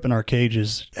when we were up in our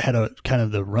cages, had a kind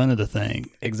of the run of the thing.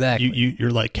 Exactly.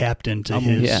 You're like captain to I'm,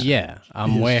 his. yeah, I'm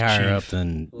his way higher chief. up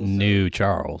than new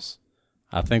Charles.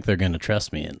 I think they're going to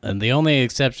trust me. And the only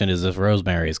exception is if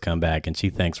Rosemary has come back and she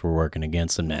thinks we're working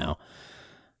against them now,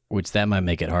 which that might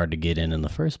make it hard to get in the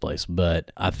first place. But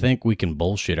I think we can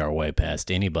bullshit our way past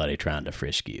anybody trying to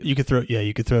frisk you. You could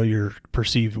throw your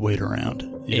perceived weight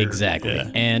around. Exactly.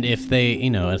 Yeah. And if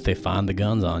they find the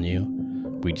guns on you,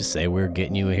 we just say we're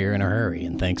getting you here in a hurry,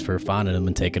 and thanks for finding them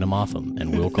and taking them off them,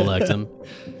 and we'll collect them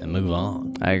and move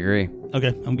on. I agree. Okay,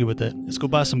 I'm good with that. Let's go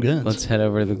buy some guns. Let's head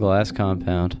over to the Glass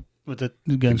compound. with the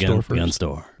gun store first. Gun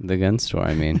store. The gun store,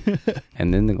 I mean.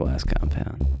 And then the Glass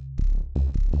compound.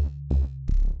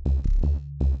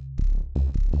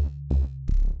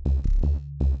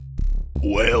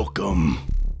 Welcome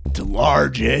to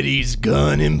Large Eddie's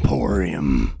Gun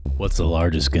Emporium. What's the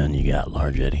largest gun you got,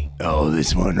 Large Eddie? Oh,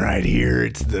 this one right here,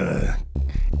 it's the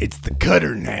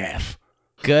cutter and half.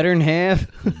 Gutter in half.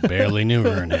 Barely knew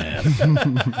her in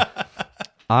half.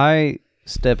 I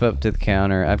step up to the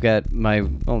counter. I've got my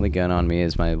only gun on me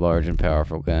is my large and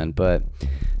powerful gun, but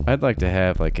I'd like to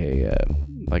have like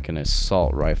an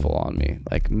assault rifle on me,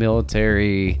 like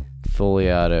military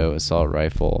fully auto assault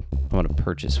rifle. I want to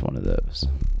purchase one of those.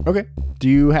 Okay. Do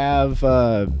you have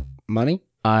money?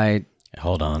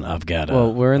 Hold on, I've got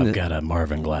a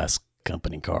Marvin Glass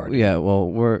company card.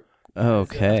 We're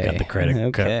okay. I've got the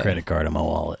credit card in my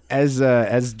wallet.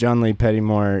 As John Lee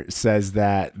Pettymore says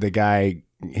that, the guy,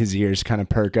 his ears kind of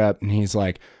perk up and he's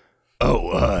like,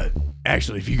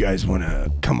 actually, if you guys want to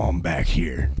come on back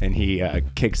here. And he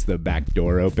kicks the back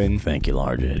door open. Thank you,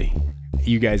 Large Eddie.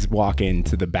 You guys walk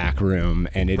into the back room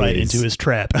and it is Right into his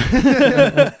trap.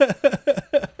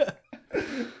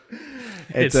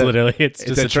 It's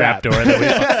just a trap door that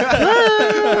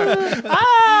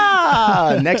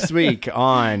we next week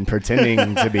on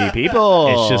Pretending to Be People.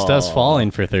 It's just us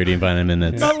falling for 35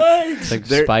 minutes. It's like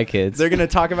They're- Spy Kids. They're going to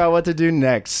talk about what to do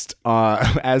next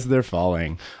as they're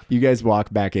falling. You guys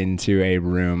walk back into a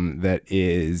room that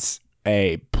is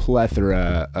a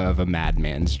plethora of a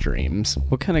madman's dreams.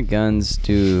 What kind of guns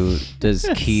does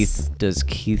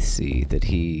Keith see that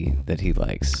he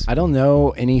likes? I don't know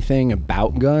anything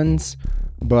about guns,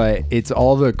 but it's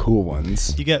all the cool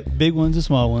ones. You got big ones and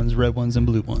small ones, red ones and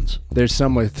blue ones. There's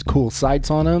some with cool sights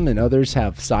on them, and others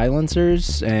have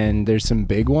silencers, and there's some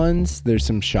big ones. There's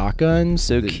some shotguns.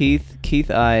 So Keith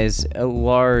eyes a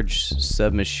large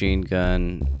submachine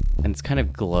gun, and it's kind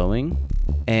of glowing.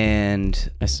 And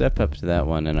I step up to that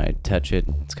one and I touch it.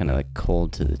 It's kind of like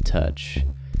cold to the touch.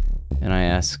 And I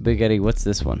ask, Big Eddie, what's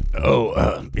this one?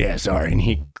 Yeah, sorry. And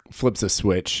he flips a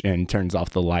switch and turns off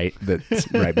the light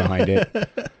that's right behind it.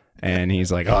 And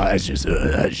he's like, "Oh, that's just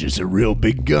a real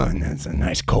big gun. That's a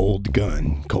nice cold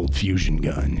gun, cold fusion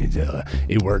gun.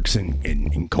 It works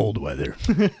in cold weather."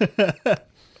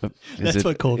 That's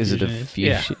what cold is. It fusion a is.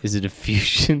 fusion? Is it a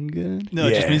fusion gun? No,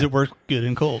 it just means it works good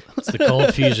and cold. It's the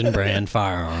Cold Fusion brand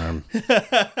firearm.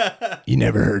 You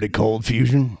never heard of cold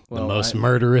fusion? The most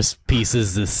murderous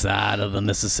pieces this side of the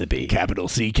Mississippi. Capital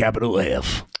C, capital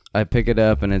F. I pick it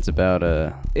up and it's about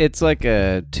it's like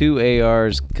two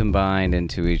ARs combined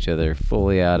into each other,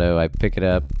 fully auto. I pick it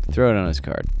up, throw it on his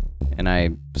card, and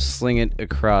I sling it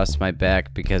across my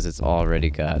back because it's already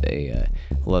got a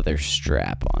leather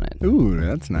strap on it. Ooh,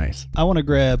 that's nice. I want to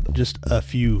grab just a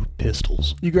few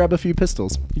pistols You grab a few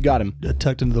pistols. You got him.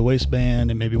 tucked into the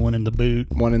waistband and maybe one in the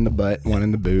boot. One in the butt, one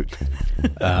in the boot.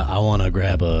 I want to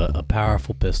grab a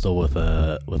powerful pistol with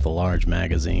a large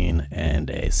magazine and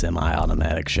a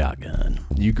semi-automatic shotgun.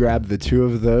 You grab the two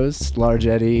of those. Large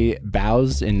Eddie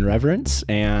bows in reverence,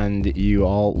 and you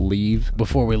all leave.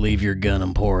 Before we leave your gun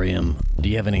emporium, do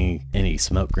you have any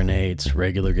smoke grenades,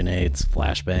 regular grenades,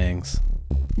 flashbangs?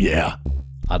 Yeah.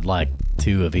 I'd like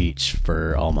 2 of each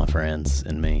for all my friends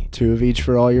and me. 2 of each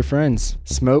for all your friends.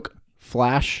 Smoke,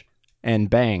 flash, and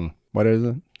bang. What are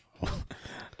the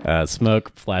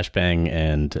Smoke, flashbang,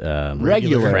 and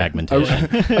regular fragmentation.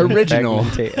 Original.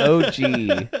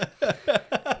 OG.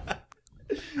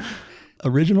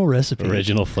 Original recipe.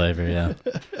 Original flavor, yeah.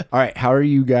 All right, how are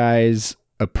you guys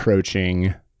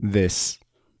approaching this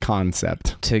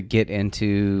concept? To get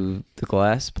into the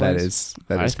glass place?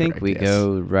 That I is think correct, we yes.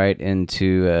 go right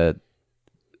into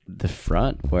the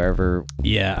front, wherever.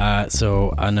 Yeah,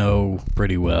 so I know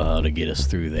pretty well how to get us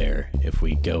through there if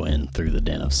we go in through the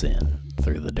Den of Sin,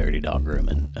 through the Dirty Dog Room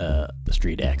and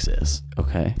street access.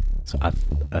 Okay. So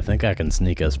I think I can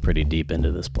sneak us pretty deep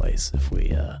into this place if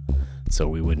we so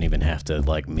we wouldn't even have to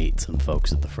like meet some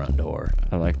folks at the front door.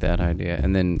 I like that idea.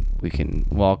 And then we can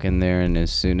walk in there, and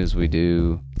as soon as we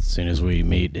do, As soon as we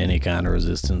meet any kind of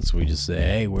resistance, we just say,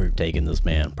 "Hey, we're taking this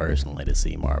man personally to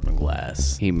see Marvin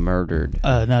Glass." he murdered.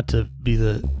 Not to be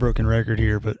the broken record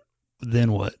here, but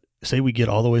then what? Say we get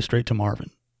all the way straight to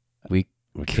Marvin. We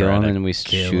We kill try him to and we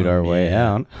kill shoot him, our way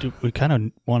yeah. out. We kind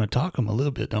of want to talk him a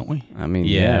little bit, don't we? I mean,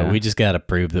 Yeah, we just got to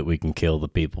prove that we can kill the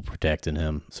people protecting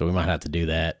him. So we might have to do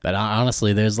that. But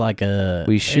honestly, there's like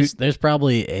there's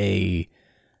probably a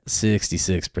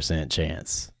 66%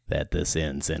 chance that this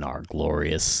ends in our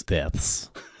glorious deaths.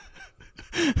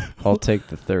 I'll take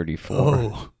the 34.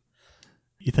 Oh,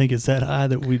 you think it's that high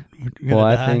that we're gonna Well,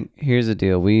 I die? think here's the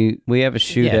deal. We have a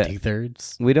shoot Yeah, at.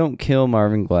 2/3. We don't kill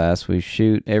Marvin Glass. We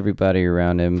shoot everybody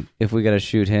around him. If we got to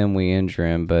shoot him, we injure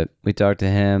him. But we talk to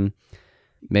him.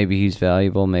 Maybe he's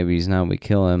valuable. Maybe he's not. We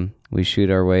kill him. We shoot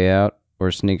our way out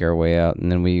or sneak our way out.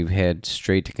 And then we head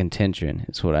straight to contention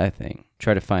is what I think.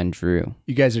 Try to find Drew.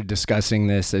 You guys are discussing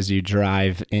this as you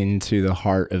drive into the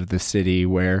heart of the city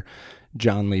where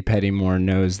John Lee Pettymore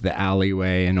knows the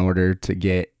alleyway in order to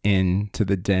get into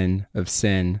the Den of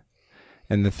Sin.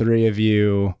 And the three of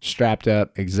you strapped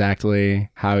up exactly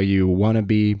how you want to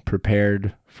be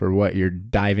prepared for what you're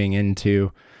diving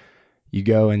into. You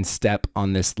go and step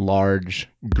on this large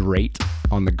grate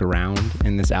on the ground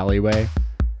in this alleyway.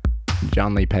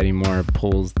 John Lee Pettymore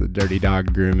pulls the Dirty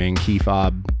Dog Grooming key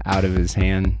fob out of his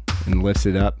hand and lifts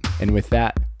it up. And with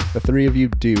that, the three of you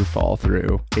do fall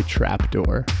through a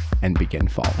trapdoor and begin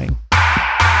falling.